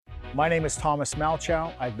My name is Thomas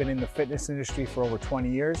Malchow. I've been in the fitness industry for over 20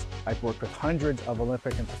 years. I've worked with hundreds of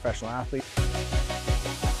Olympic and professional athletes.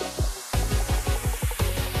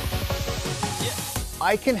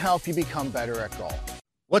 I can help you become better at golf.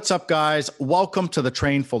 What's up, guys? Welcome to the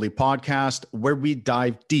Train Fully podcast, where we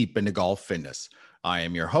dive deep into golf fitness. I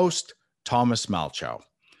am your host, Thomas Malchow.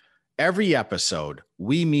 Every episode,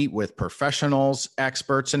 we meet with professionals,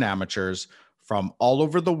 experts, and amateurs from all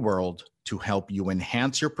over the world to help you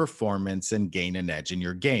enhance your performance and gain an edge in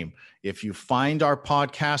your game. If you find our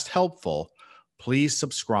podcast helpful, please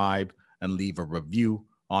subscribe and leave a review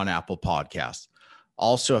on Apple Podcasts.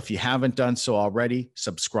 Also, if you haven't done so already,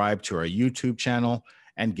 subscribe to our YouTube channel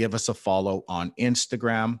and give us a follow on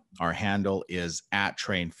Instagram. Our handle is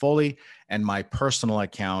 @TrainFully, and my personal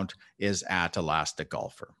account is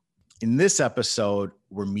 @ElasticGolfer. In this episode,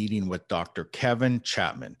 we're meeting with Dr. Kevin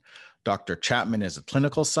Chapman. Dr. Chapman is a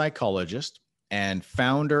clinical psychologist and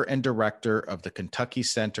founder and director of the Kentucky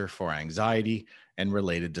Center for Anxiety and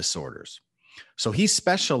Related Disorders. So he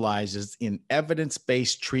specializes in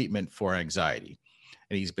evidence-based treatment for anxiety,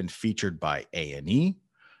 and he's been featured by A&E,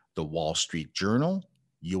 the Wall Street Journal,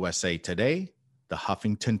 USA Today, the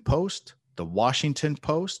Huffington Post, the Washington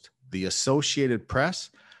Post, the Associated Press,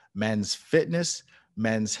 Men's Fitness,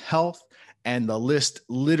 Men's Health, and the list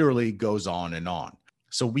literally goes on and on.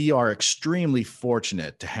 So we are extremely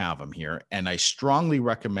fortunate to have him here, and I strongly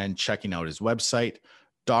recommend checking out his website,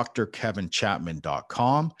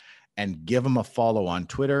 drkevinchapman.com, and give him a follow on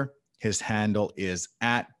Twitter. His handle is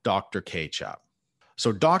 @DrKChap.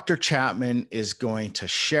 So Dr. Chapman is going to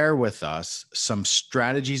share with us some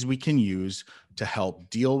strategies we can use to help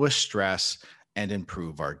deal with stress and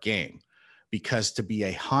improve our game. Because to be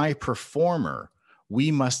a high performer,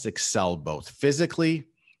 we must excel both physically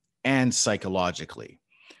and psychologically.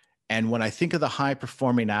 And when I think of the high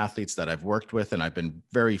performing athletes that I've worked with, and I've been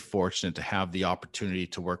very fortunate to have the opportunity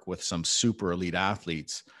to work with some super elite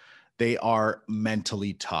athletes, they are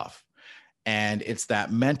mentally tough. And it's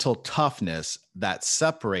that mental toughness that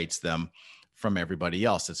separates them from everybody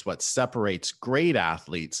else. It's what separates great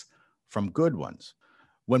athletes from good ones.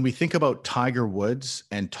 When we think about Tiger Woods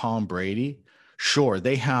and Tom Brady, sure,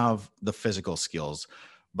 they have the physical skills,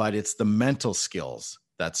 but it's the mental skills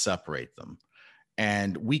that separate them.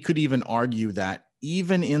 And we could even argue that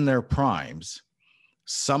even in their primes,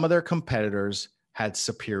 some of their competitors had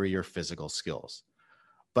superior physical skills.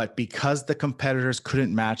 But because the competitors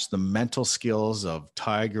couldn't match the mental skills of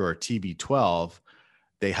Tiger or TB12,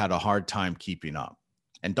 they had a hard time keeping up.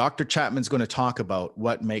 And Dr. Chapman's going to talk about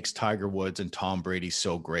what makes Tiger Woods and Tom Brady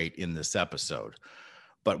so great in this episode.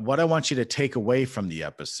 But what I want you to take away from the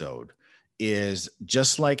episode is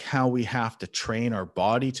just like how we have to train our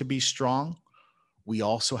body to be strong, we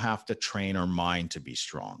also have to train our mind to be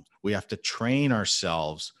strong. We have to train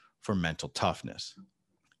ourselves for mental toughness.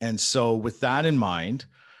 And so with that in mind,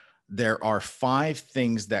 there are 5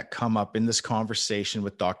 things that come up in this conversation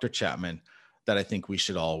with Dr. Chapman that I think we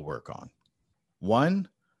should all work on. 1,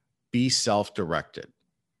 be self-directed.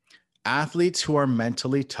 Athletes who are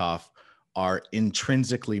mentally tough are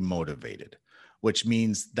intrinsically motivated, which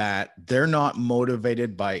means that they're not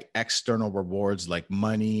motivated by external rewards like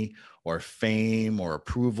money or fame or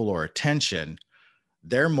approval or attention.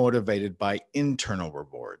 They're motivated by internal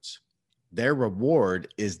rewards. Their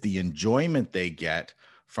reward is the enjoyment they get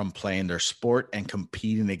from playing their sport and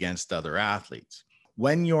competing against other athletes.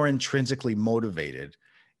 When you're intrinsically motivated,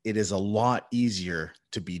 it is a lot easier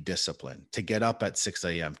to be disciplined, to get up at 6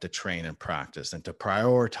 a.m. to train and practice, and to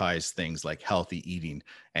prioritize things like healthy eating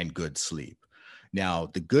and good sleep. Now,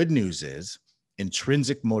 the good news is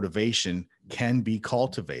intrinsic motivation can be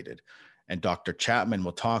cultivated, and Dr. Chapman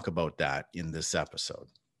will talk about that in this episode.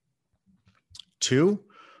 2,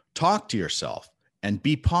 talk to yourself and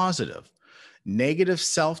be positive. Negative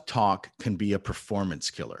self-talk can be a performance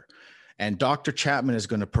killer. And Dr. Chapman is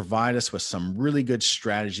going to provide us with some really good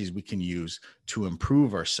strategies we can use to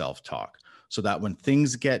improve our self-talk so that when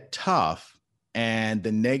things get tough and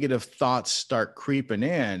the negative thoughts start creeping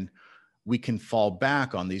in, we can fall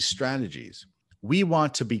back on these strategies. We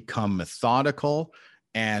want to become methodical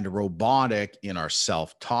and robotic in our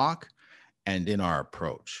self-talk and in our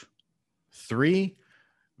approach. 3,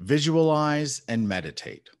 visualize and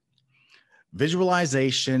meditate.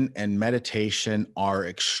 Visualization and meditation are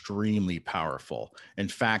extremely powerful. In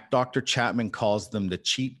fact, Dr. Chapman calls them the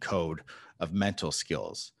cheat code of mental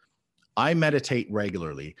skills. I meditate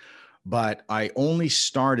regularly, but I only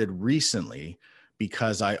started recently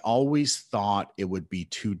because I always thought it would be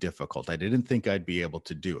too difficult. I didn't think I'd be able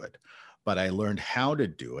to do it, but I learned how to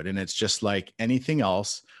do it. And it's just like anything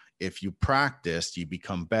else. If you practice, you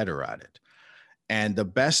become better at it. And the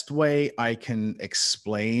best way I can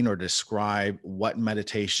explain or describe what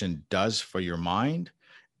meditation does for your mind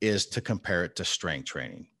is to compare it to strength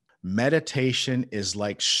training. Meditation is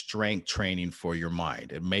like strength training for your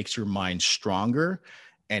mind. It makes your mind stronger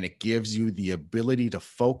and it gives you the ability to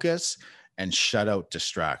focus and shut out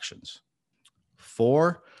distractions.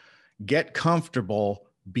 4, get comfortable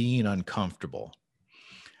being uncomfortable.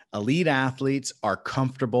 Elite athletes are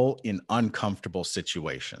comfortable in uncomfortable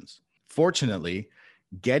situations. Fortunately,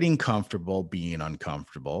 getting comfortable being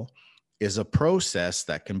uncomfortable is a process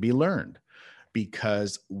that can be learned,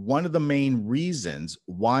 because one of the main reasons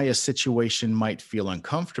why a situation might feel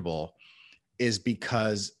uncomfortable is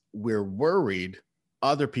because we're worried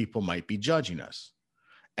other people might be judging us.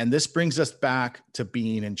 And this brings us back to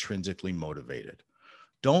being intrinsically motivated.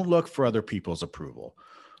 Don't look for other people's approval.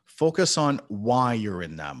 Focus on why you're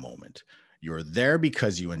in that moment. You're there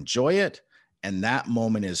because you enjoy it, and that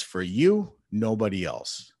moment is for you, nobody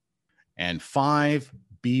else. And 5,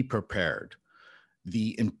 be prepared.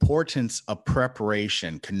 The importance of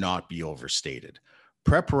preparation cannot be overstated.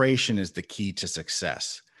 Preparation is the key to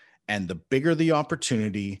success. And the bigger the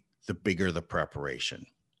opportunity, the bigger the preparation.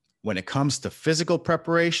 When it comes to physical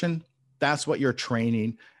preparation, that's what your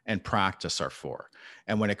training and practice are for.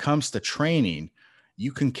 And when it comes to training,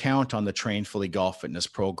 you can count on the Train Fully Golf Fitness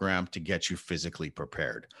program to get you physically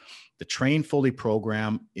prepared. The Train Fully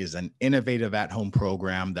program is an innovative at-home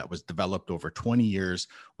program that was developed over 20 years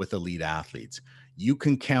with elite athletes. You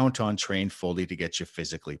can count on Train Fully to get you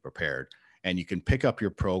physically prepared, and you can pick up your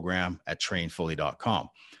program at trainfully.com.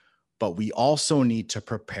 But we also need to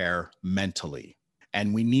prepare mentally,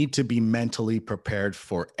 and we need to be mentally prepared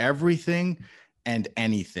for everything and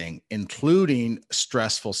anything, including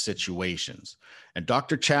stressful situations. And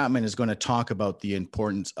Dr. Chapman is going to talk about the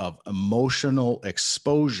importance of emotional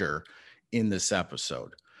exposure in this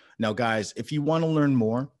episode. Now, guys, if you want to learn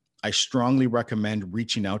more, I strongly recommend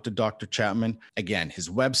reaching out to Dr. Chapman. Again, his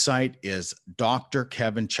website is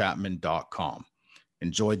drkevinchapman.com.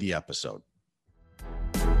 Enjoy the episode.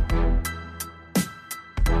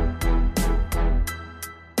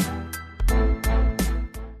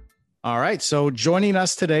 All right. So joining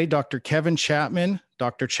us today, Dr. Kevin Chapman.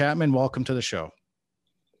 Dr. Chapman, welcome to the show.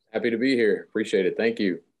 Happy to be here. Appreciate it. Thank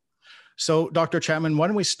you. So, Dr. Chapman, why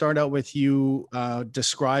don't we start out with you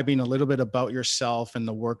describing a little bit about yourself and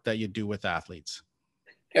the work that you do with athletes?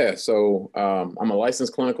 Yeah. So I'm a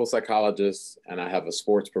licensed clinical psychologist, and I have a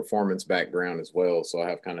sports performance background as well. So I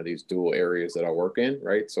have kind of these dual areas that I work in,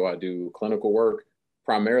 right? So I do clinical work,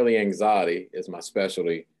 primarily anxiety is my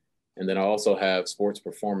specialty. And then I also have sports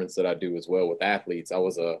performance that I do as well with athletes. I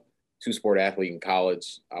was a 2-sport athlete in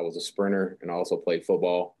college. I was a sprinter, and I also played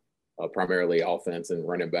football, primarily offense and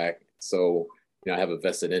running back. So, I have a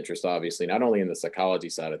vested interest, obviously, not only in the psychology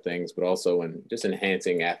side of things, but also in just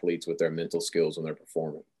enhancing athletes with their mental skills when they're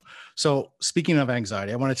performing. So speaking of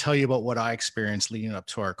anxiety, I want to tell you about what I experienced leading up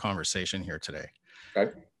to our conversation here today.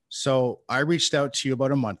 Okay. So I reached out to you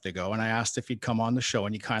about a month ago and I asked if you'd come on the show,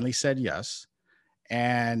 and you kindly said yes.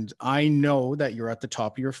 And I know that you're at the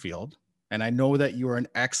top of your field, and I know that you are an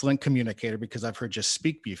excellent communicator because I've heard you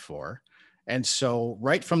speak before. And so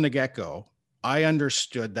right from the get-go, I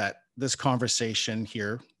understood that this conversation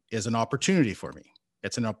here is an opportunity for me.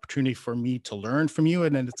 It's an opportunity for me to learn from you,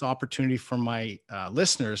 and then it's an opportunity for my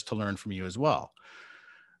listeners to learn from you as well.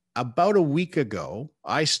 About a week ago,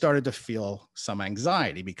 I started to feel some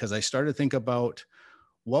anxiety because I started to think about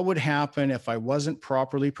what would happen if I wasn't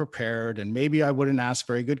properly prepared, and maybe I wouldn't ask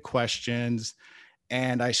very good questions.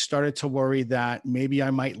 And I started to worry that maybe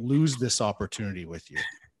I might lose this opportunity with you,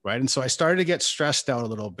 right? And so I started to get stressed out a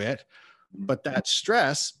little bit, but that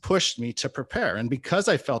stress pushed me to prepare. And because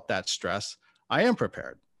I felt that stress, I am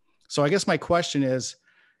prepared. So I guess my question is,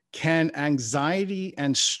 can anxiety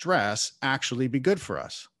and stress actually be good for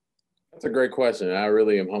us? That's a great question. And I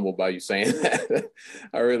really am humbled by you saying that.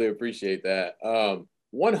 I really appreciate that.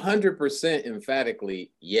 100%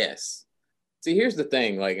 emphatically, yes. See, here's the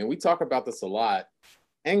thing, and we talk about this a lot.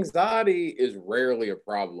 Anxiety is rarely a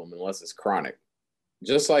problem unless it's chronic.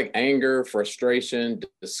 Just like anger, frustration,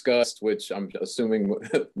 disgust, which I'm assuming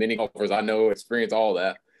many golfers I know experience all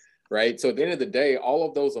that, right? So at the end of the day, all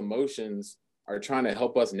of those emotions are trying to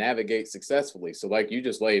help us navigate successfully. So like you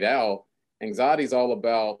just laid out, anxiety is all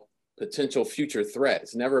about potential future threat.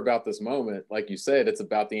 It's never about this moment. Like you said, it's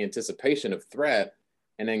about the anticipation of threat.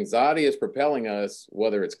 And anxiety is propelling us,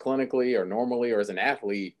 whether it's clinically or normally or as an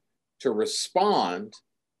athlete, to respond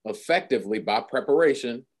effectively by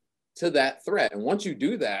preparation to that threat. And once you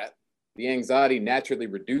do that, the anxiety naturally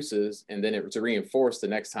reduces, and then it's reinforced the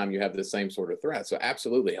next time you have the same sort of threat. So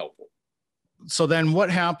absolutely helpful. So then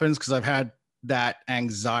what happens, because I've had that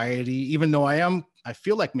anxiety, even though I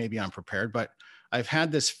feel like maybe I'm prepared, but I've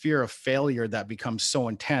had this fear of failure that becomes so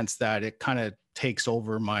intense that it kind of takes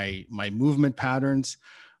over my movement patterns.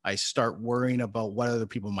 I start worrying about what other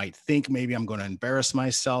people might think. Maybe I'm going to embarrass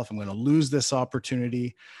myself. I'm going to lose this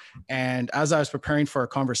opportunity. And as I was preparing for our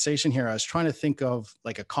conversation here, I was trying to think of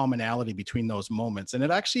like a commonality between those moments. And it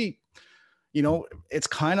actually, it's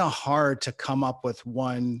kind of hard to come up with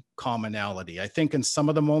one commonality. I think in some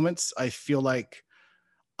of the moments, I feel like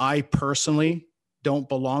I personally don't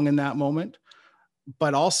belong in that moment.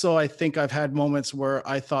 But also, I think I've had moments where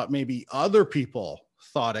I thought maybe other people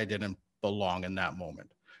thought I didn't belong in that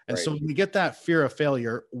moment. And Right. so when we get that fear of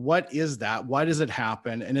failure, what is that? Why does it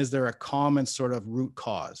happen? And is there a common sort of root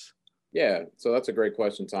cause? Yeah, so that's a great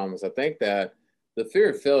question, Thomas. I think that the fear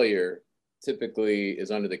of failure typically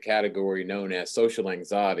is under the category known as social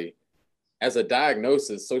anxiety. As a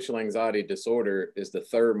diagnosis, social anxiety disorder is the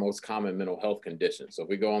third most common mental health condition. So if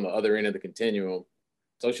we go on the other end of the continuum,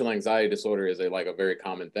 social anxiety disorder is a very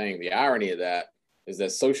common thing. The irony of that is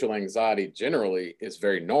that social anxiety generally is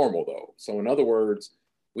very normal, though. So in other words,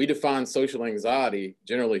 we define social anxiety,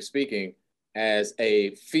 generally speaking, as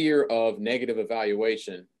a fear of negative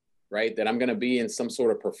evaluation, right? That I'm going to be in some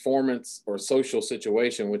sort of performance or social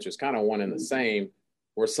situation, which is kind of one and the same,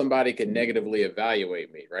 where somebody could negatively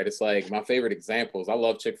evaluate me, right? It's like my favorite examples. I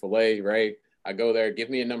love Chick-fil-A, right? I go there, give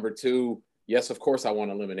me a number two. Yes, of course I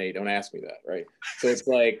want a lemonade. Don't ask me that, right? So it's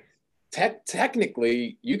like,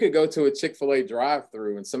 technically, you could go to a Chick-fil-A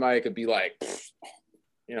drive-through and somebody could be like,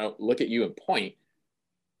 look at you and point.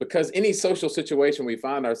 Because any social situation we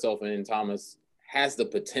find ourselves in, Thomas, has the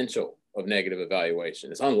potential of negative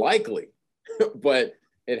evaluation. It's unlikely, but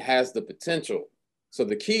it has the potential. So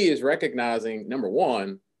the key is recognizing, number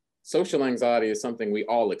one, social anxiety is something we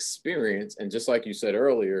all experience. And just like you said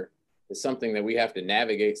earlier, it's something that we have to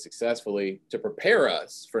navigate successfully to prepare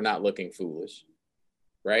us for not looking foolish,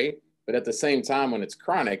 right? But at the same time, when it's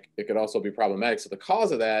chronic, it could also be problematic. So the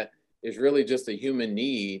cause of that is really just a human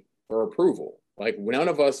need for approval. Like none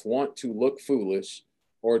of us want to look foolish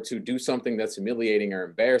or to do something that's humiliating or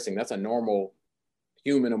embarrassing. That's a normal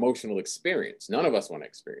human emotional experience. None of us want to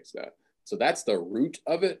experience that. So that's the root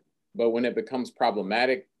of it. But when it becomes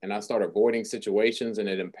problematic and I start avoiding situations and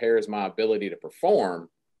it impairs my ability to perform,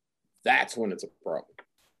 that's when it's a problem.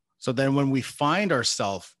 So then when we find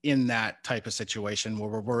ourselves in that type of situation where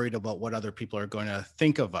we're worried about what other people are going to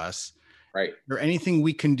think of us, right? Is there anything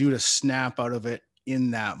we can do to snap out of it in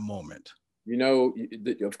that moment?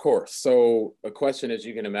 Of course. So a question, as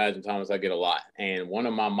you can imagine, Thomas, I get a lot. And one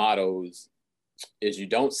of my mottos is you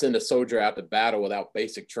don't send a soldier out to battle without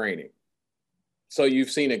basic training. So you've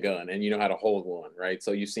seen a gun and you know how to hold one, right?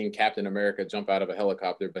 So you've seen Captain America jump out of a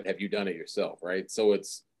helicopter, but have you done it yourself, right? So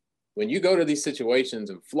it's when you go to these situations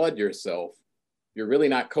and flood yourself, you're really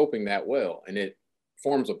not coping that well. And it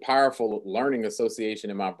forms a powerful learning association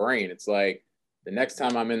in my brain. It's like the next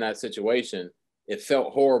time I'm in that situation, it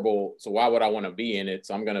felt horrible. So why would I want to be in it?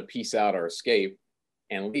 So I'm going to peace out or escape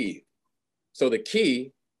and leave. So the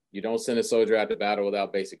key, you don't send a soldier out to battle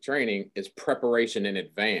without basic training, is preparation in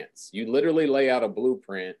advance. You literally lay out a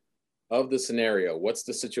blueprint of the scenario. What's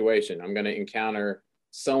the situation? I'm going to encounter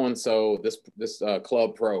so-and-so, this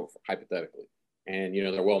club pro, hypothetically. And,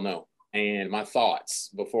 they're well known. And my thoughts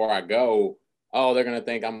before I go, they're going to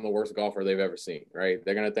think I'm the worst golfer they've ever seen, right?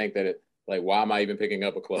 They're going to think that why am I even picking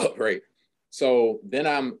up a club, right? So then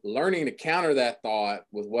I'm learning to counter that thought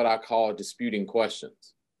with what I call disputing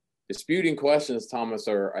questions. Disputing questions, Thomas,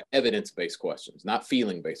 are evidence-based questions, not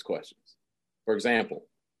feeling-based questions. For example,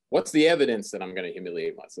 what's the evidence that I'm going to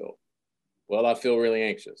humiliate myself? Well, I feel really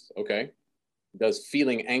anxious. Okay. Does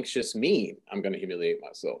feeling anxious mean I'm going to humiliate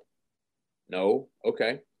myself? No.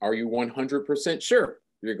 Okay. Are you 100% sure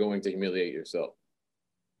you're going to humiliate yourself?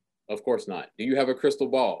 Of course not. Do you have a crystal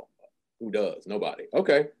ball? Who does? Nobody.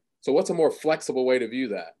 Okay. So what's a more flexible way to view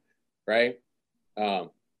that, right?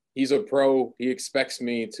 He's a pro. He expects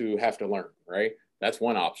me to have to learn, right? That's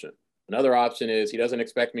one option. Another option is he doesn't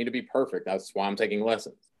expect me to be perfect. That's why I'm taking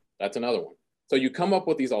lessons. That's another one. So you come up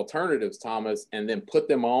with these alternatives, Thomas, and then put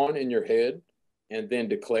them on in your head and then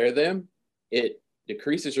declare them. It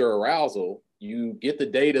decreases your arousal. You get the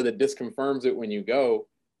data that disconfirms it when you go,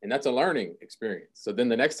 and that's a learning experience. So then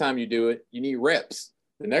the next time you do it, you need reps.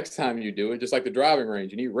 The next time you do it, just like the driving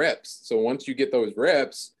range, you need reps. So once you get those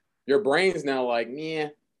reps, your brain's now like,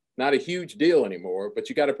 not a huge deal anymore, but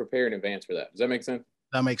you got to prepare in advance for that. Does that make sense?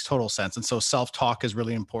 That makes total sense. And so self-talk is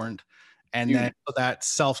really important. And then that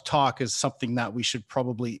self-talk is something that we should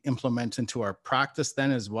probably implement into our practice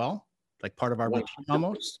then as well, like part of our routine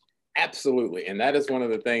almost. Absolutely. And that is one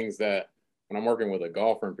of the things that when I'm working with a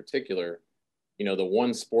golfer in particular, the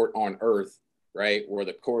one sport on earth, right, where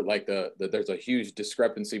the court, like there's a huge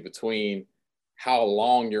discrepancy between how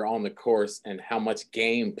long you're on the course and how much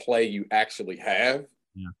game play you actually have.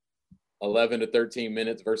 Yeah. 11 to 13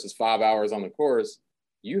 minutes versus 5 hours on the course.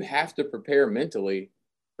 You have to prepare mentally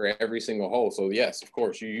for every single hole. So yes, of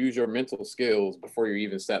course, you use your mental skills before you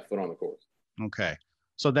even step foot on the course. Okay.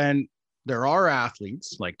 So then there are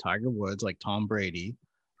athletes like Tiger Woods, like Tom Brady,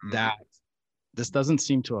 that this doesn't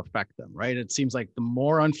seem to affect them, right? It seems like the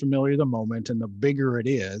more unfamiliar the moment and the bigger it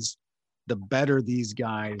is, the better these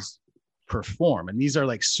guys perform. And these are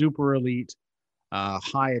like super elite,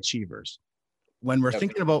 high achievers. When we're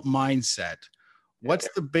thinking about mindset, what's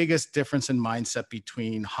the biggest difference in mindset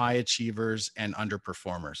between high achievers and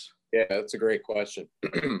underperformers? Yeah, that's a great question.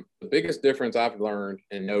 The biggest difference I've learned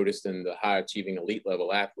and noticed in the high achieving elite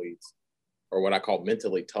level athletes, or what I call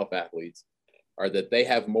mentally tough athletes, are that they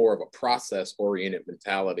have more of a process oriented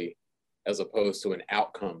mentality as opposed to an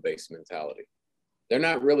outcome based mentality. They're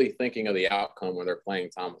not really thinking of the outcome when they're playing,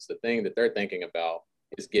 Thomas. The thing that they're thinking about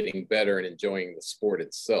is getting better and enjoying the sport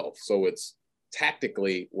itself. So it's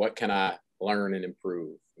tactically, what can I learn and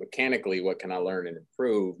improve? Mechanically, what can I learn and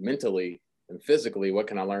improve? Mentally and physically, what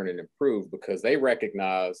can I learn and improve? Because they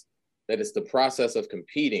recognize that it's the process of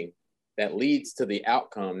competing that leads to the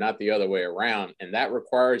outcome, not the other way around. And that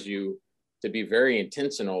requires you to be very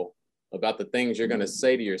intentional about the things you're going to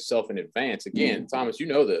say to yourself in advance. Again, Thomas, you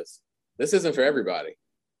know this. This isn't for everybody.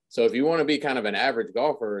 So if you want to be kind of an average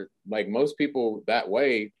golfer, like most people that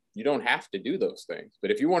way, you don't have to do those things.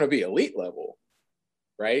 But if you want to be elite level,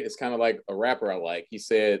 right? It's kind of like a rapper I like. He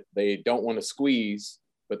said they don't want to squeeze,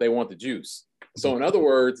 but they want the juice. So in other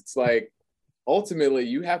words, it's like ultimately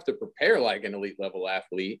you have to prepare like an elite level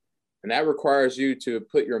athlete. And that requires you to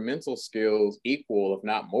put your mental skills equal, if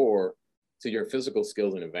not more, to your physical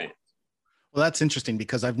skills in advance. Well, that's interesting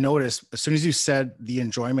because I've noticed as soon as you said the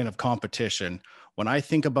enjoyment of competition, when I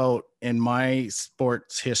think about in my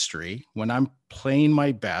sports history, when I'm playing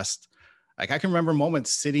my best, like I can remember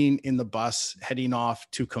moments sitting in the bus, heading off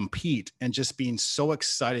to compete and just being so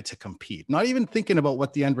excited to compete, not even thinking about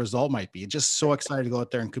what the end result might be, just so excited to go out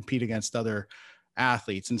there and compete against other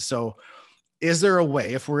athletes. And so is there a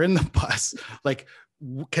way, if we're in the bus, like,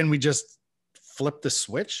 can we just flip the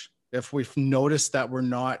switch? If we've noticed that we're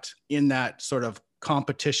not in that sort of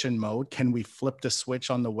competition mode, can we flip the switch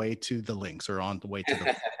on the way to the links or on the way to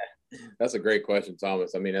the... That's a great question,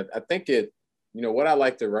 Thomas. I mean, I think what I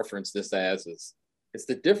like to reference this as is it's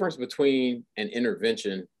the difference between an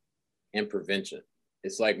intervention and prevention.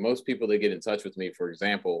 It's like most people that get in touch with me, for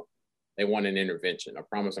example, they want an intervention. I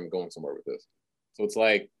promise I'm going somewhere with this. So it's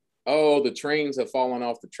like, oh, the trains have fallen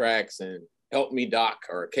off the tracks and help me doc,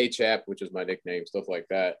 or K-Chap, which is my nickname, stuff like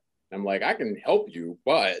that. And I'm like, I can help you,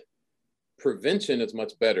 but prevention is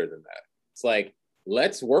much better than that. It's like,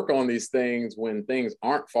 let's work on these things when things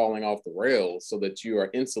aren't falling off the rails so that you are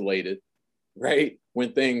insulated, right?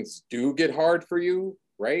 When things do get hard for you,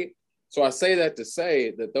 right? So I say that to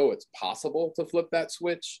say that though it's possible to flip that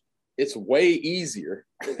switch, it's way easier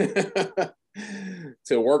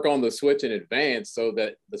to work on the switch in advance so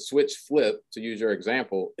that the switch flip, to use your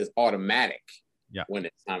example, is automatic when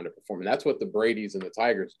it's time to perform. And that's what the Bradys and the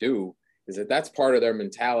Tigers do, is that's part of their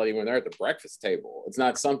mentality when they're at the breakfast table. It's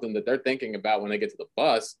not something that they're thinking about when they get to the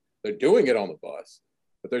bus. They're doing it on the bus,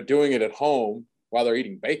 but they're doing it at home while they're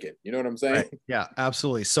eating bacon. You know what I'm saying? Right. Yeah,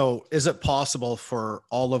 absolutely. So is it possible for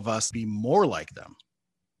all of us to be more like them?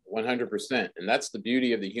 100%. And that's the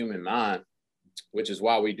beauty of the human mind, which is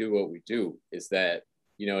why we do what we do, is that,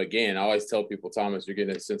 again, I always tell people, Thomas, you're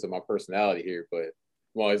getting a sense of my personality here, but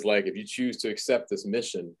I'm always like, if you choose to accept this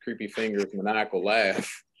mission, creepy fingers, maniacal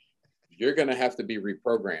laugh, you're going to have to be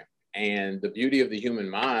reprogrammed. And the beauty of the human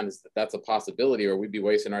mind is that that's a possibility, or we'd be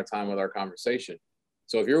wasting our time with our conversation.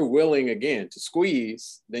 So if you're willing, again, to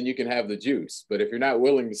squeeze, then you can have the juice. But if you're not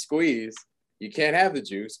willing to squeeze, you can't have the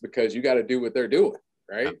juice because you got to do what they're doing,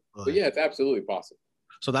 right? But yeah, it's absolutely possible.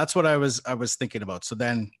 So that's what I was thinking about. So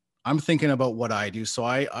then I'm thinking about what I do. So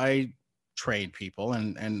I train people,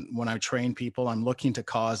 and when I train people, I'm looking to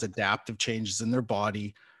cause adaptive changes in their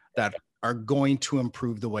body that are going to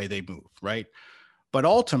improve the way they move, right? But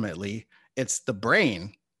ultimately, it's the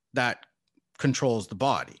brain that controls the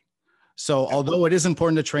body. So although it is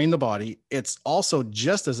important to train the body, it's also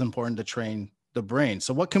just as important to train the brain.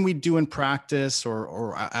 So what can we do in practice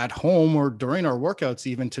or at home or during our workouts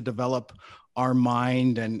even to develop our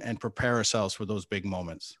mind and prepare ourselves for those big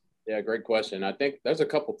moments? Yeah, great question. I think there's a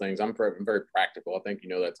couple things. I'm very practical. I think you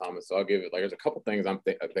know that, Thomas. So I'll give it, there's a couple things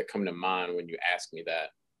that come to mind when you ask me that.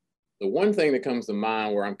 The one thing that comes to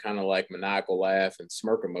mind where I'm kind of like maniacal laugh and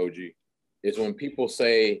smirk emoji is when people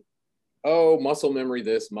say, oh, muscle memory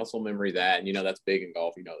this, muscle memory that. And, that's big in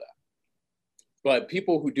golf. You know that. But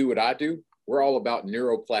people who do what I do, we're all about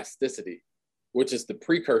neuroplasticity, which is the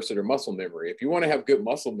precursor to muscle memory. If you want to have good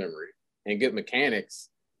muscle memory and good mechanics,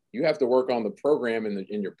 you have to work on the program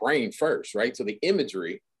in your brain first, right? So the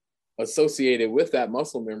imagery associated with that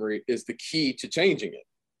muscle memory is the key to changing it.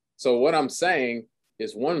 So what I'm saying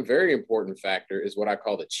is one very important factor is what I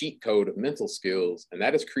call the cheat code of mental skills, and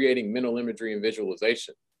that is creating mental imagery and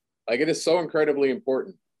visualization. Like, it is so incredibly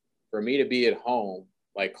important for me to be at home,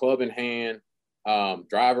 like club in hand,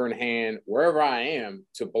 driver in hand, wherever I am,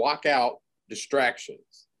 to block out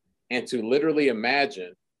distractions and to literally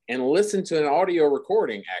imagine and listen to an audio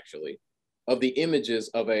recording, actually, of the images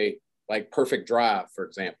of a perfect drive, for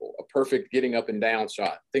example, a perfect getting up and down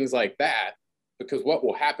shot, things like that. Because what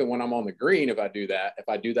will happen when I'm on the green, if I do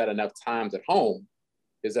that enough times at home,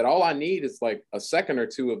 is that all I need is like a second or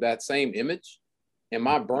two of that same image, and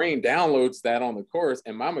my brain downloads that on the course,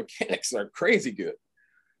 and my mechanics are crazy good.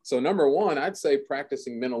 So number one, I'd say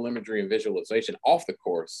practicing mental imagery and visualization off the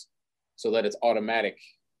course so that it's automatic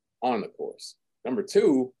on the course. Number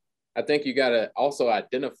two, I think you got to also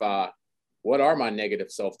identify, what are my negative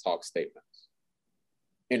self-talk statements?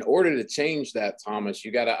 In order to change that, Thomas,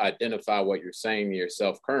 you got to identify what you're saying to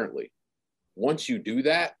yourself currently. Once you do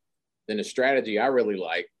that, then the strategy I really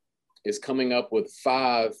like is coming up with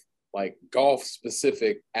 5 golf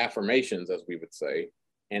specific affirmations, as we would say.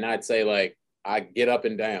 And I'd say I get up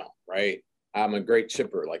and down, right? I'm a great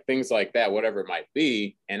chipper, things like that, whatever it might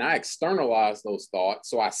be. And I externalize those thoughts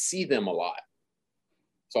so I see them a lot.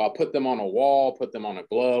 So I'll put them on a wall, put them on a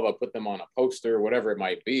glove, I'll put them on a poster, whatever it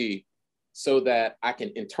might be, so that I can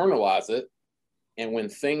internalize it. And when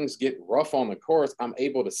things get rough on the course, I'm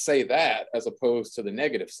able to say that as opposed to the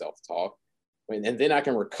negative self-talk. And then I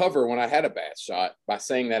can recover when I had a bad shot by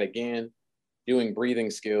saying that again, doing breathing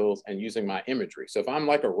skills and using my imagery. So if I'm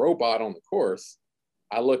like a robot on the course,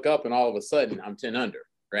 I look up and all of a sudden I'm 10 under,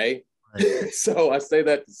 right? So I say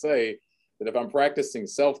that to say that if I'm practicing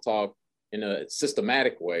self-talk in a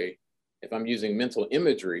systematic way, if I'm using mental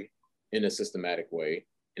imagery in a systematic way,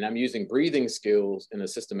 and I'm using breathing skills in a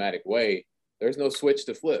systematic way, there's no switch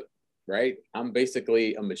to flip, right? I'm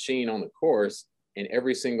basically a machine on the course, and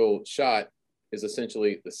every single shot is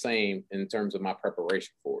essentially the same in terms of my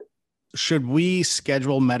preparation for it. Should we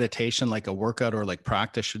schedule meditation like a workout or like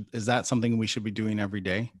practice? Is that something we should be doing every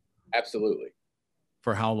day? Absolutely.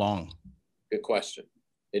 For how long? Good question.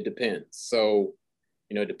 It depends. So,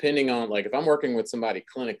 depending on if I'm working with somebody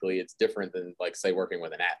clinically, it's different than say working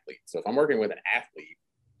with an athlete. So if I'm working with an athlete,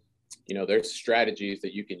 there's strategies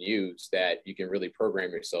that you can use that you can really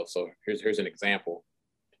program yourself. So here's an example.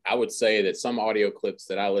 I would say that some audio clips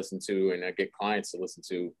that I listen to and I get clients to listen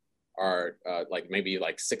to are maybe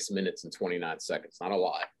 6 minutes and 29 seconds, not a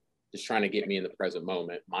lot, just trying to get me in the present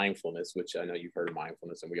moment, mindfulness, which I know you've heard of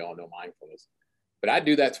mindfulness and we all know mindfulness. But I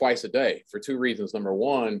do that twice a day for 2 reasons. Number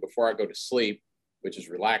one, before I go to sleep, which is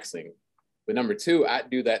relaxing. But number two, I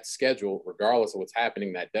do that schedule regardless of what's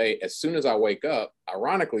happening that day. As soon as I wake up,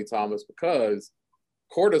 ironically, Thomas, because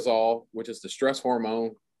cortisol, which is the stress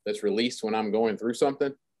hormone that's released when I'm going through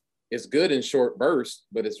something, is good in short bursts,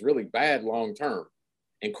 but it's really bad long-term.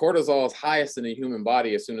 And cortisol is highest in the human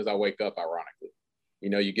body as soon as I wake up, ironically.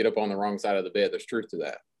 You get up on the wrong side of the bed. There's truth to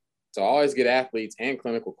that. So I always get athletes and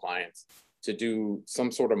clinical clients to do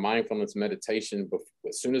some sort of mindfulness meditation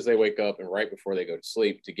as soon as they wake up and right before they go to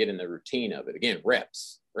sleep to get in the routine of it. Again,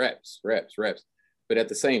 reps. But at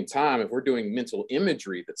the same time, if we're doing mental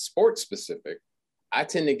imagery that's sports specific, I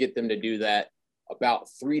tend to get them to do that about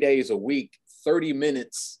 3 days a week, 30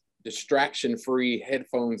 minutes, distraction free,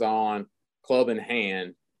 headphones on, club in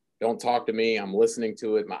hand. Don't talk to me. I'm listening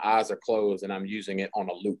to it. My eyes are closed and I'm using it on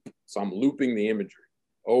a loop. So I'm looping the imagery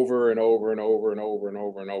over and over and over and over and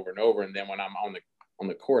over and over and over. And then when I'm on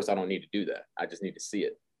the course, I don't need to do that. I just need to see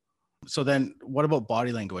it. So then what about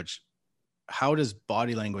body language? How does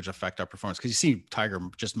body language affect our performance? Because you see Tiger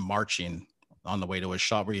just marching on the way to his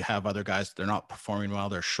shot where you have other guys, they're not performing well.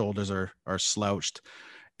 Their shoulders are slouched.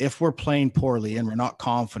 If we're playing poorly and we're not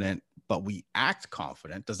confident, but we act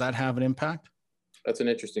confident, does that have an impact? That's an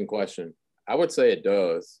interesting question. I would say it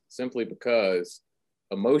does, simply because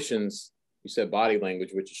emotions, you said body language,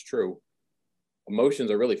 which is true. Emotions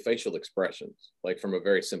are really facial expressions. From a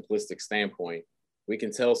very simplistic standpoint, we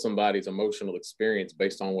can tell somebody's emotional experience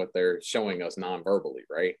based on what they're showing us non-verbally,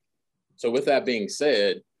 right? So with that being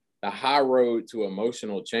said, the high road to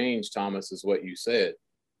emotional change, Thomas, is what you said.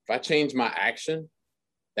 If I change my action,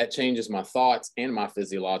 that changes my thoughts and my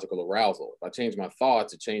physiological arousal. If I change my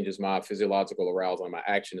thoughts, it changes my physiological arousal, and my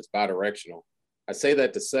action is bidirectional. I say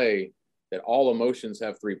that to say that all emotions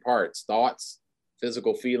have three parts: thoughts,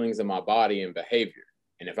 physical feelings in my body, and behavior.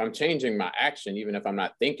 And if I'm changing my action, even if I'm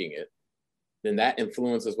not thinking it, then that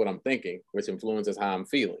influences what I'm thinking, which influences how I'm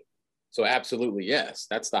feeling. So absolutely, yes,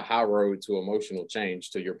 that's the high road to emotional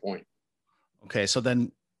change, to your point. Okay. So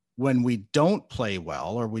then when we don't play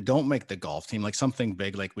well or we don't make the golf team, like something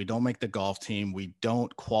big, like we don't make the golf team, we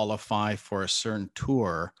don't qualify for a certain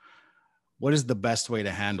tour, what is the best way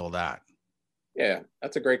to handle that? Yeah,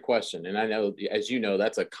 that's a great question. And I know, as you know,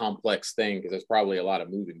 that's a complex thing because there's probably a lot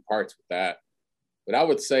of moving parts with that. But I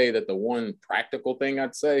would say that the one practical thing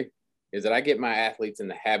I'd say is that I get my athletes in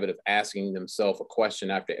the habit of asking themselves a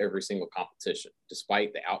question after every single competition,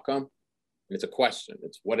 despite the outcome. And it's a question.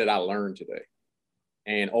 It's, what did I learn today?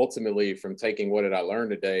 And ultimately, from taking what did I learn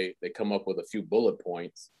today, they come up with a few bullet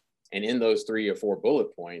points. And in those 3 or 4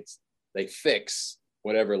 bullet points, they fix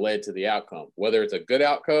whatever led to the outcome, whether it's a good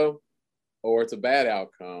outcome or it's a bad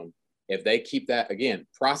outcome. If they keep that, again,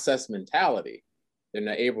 process mentality, then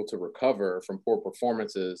they're able to recover from poor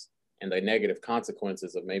performances and the negative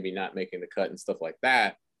consequences of maybe not making the cut and stuff like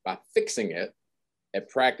that by fixing it at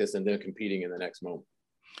practice and then competing in the next moment.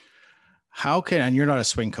 How can, and you're not a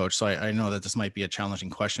swing coach, so I know that this might be a challenging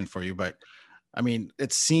question for you, but I mean,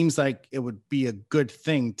 it seems like it would be a good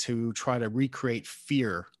thing to try to recreate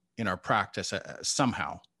fear in our practice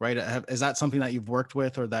somehow, right? Is that something that you've worked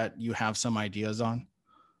with or that you have some ideas on?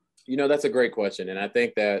 You know, that's a great question. And I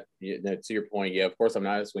think that, to your point, yeah, of course, I'm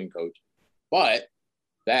not a swing coach, but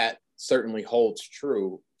that certainly holds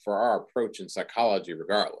true for our approach in psychology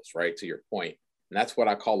regardless, right? To your point. And that's what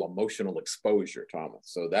I call emotional exposure, Thomas.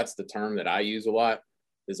 So that's the term that I use a lot,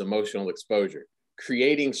 is emotional exposure.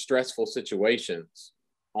 Creating stressful situations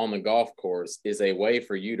on the golf course is a way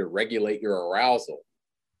for you to regulate your arousal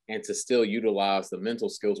and to still utilize the mental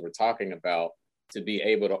skills we're talking about to be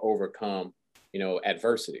able to overcome,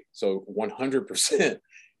 adversity. So 100%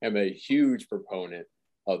 am a huge proponent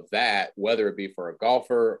of that, whether it be for a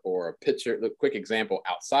golfer or a pitcher. The quick example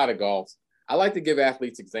outside of golf, I like to give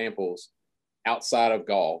athletes examples outside of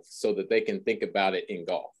golf so that they can think about it in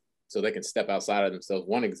golf, so they can step outside of themselves.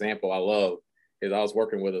 One example I love is I was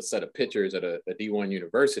working with a set of pitchers at a D1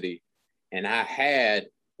 university, and I had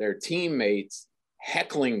their teammates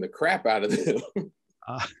heckling the crap out of them.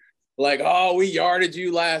 Like, oh, we yarded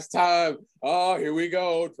you last time. Oh, here we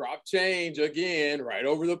go. Drop change again, right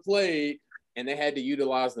over the plate. And they had to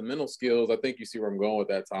utilize the mental skills. I think you see where I'm going with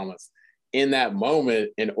that, Thomas, in that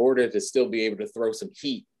moment in order to still be able to throw some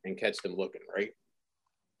heat and catch them looking, right?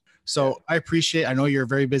 So I know you're a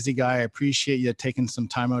very busy guy. I appreciate you taking some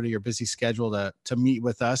time out of your busy schedule to meet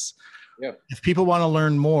with us. Yeah. If people want to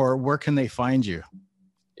learn more, where can they find you?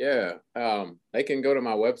 Yeah. They can go to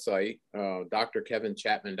my website,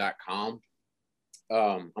 drkevinchapman.com.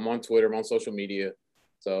 I'm on Twitter. I'm on social media.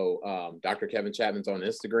 So Dr. Kevin Chapman's on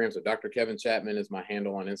Instagram. So Dr. Kevin Chapman is my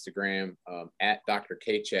handle on Instagram, at Dr.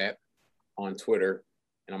 K-Chap on Twitter.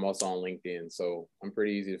 And I'm also on LinkedIn. So I'm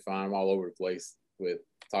pretty easy to find. I'm all over the place with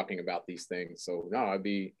talking about these things. So no, it'd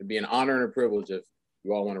be an honor and a privilege if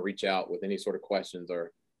you all want to reach out with any sort of questions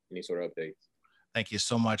or any sort of updates. Thank you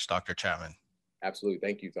so much, Dr. Chapman. Absolutely.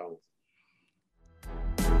 Thank you, Thomas.